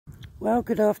Well,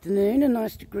 good afternoon and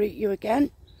nice to greet you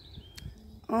again.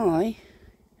 I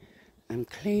am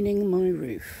cleaning my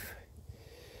roof.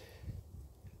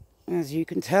 As you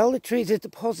can tell, the trees have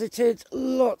deposited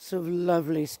lots of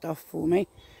lovely stuff for me.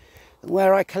 And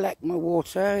where I collect my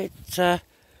water, it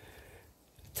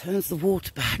turns the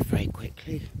water bad very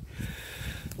quickly.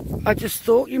 I just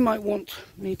thought you might want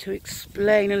me to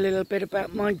explain a little bit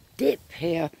about my dip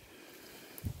here.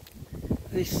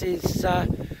 This is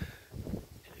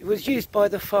it was used by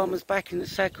the farmers back in the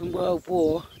Second World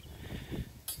War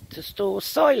to store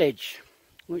silage,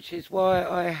 which is why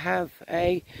I have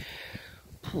a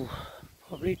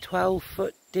probably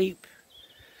 12-foot deep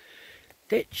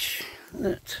ditch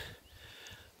that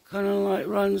kind of like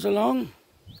runs along.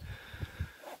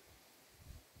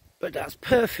 But that's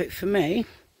perfect for me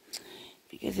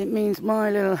because it means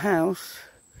my little house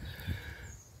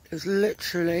is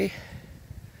literally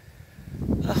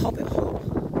a hobbit hole.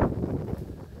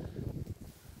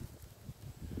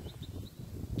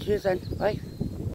 Cheers then, bye.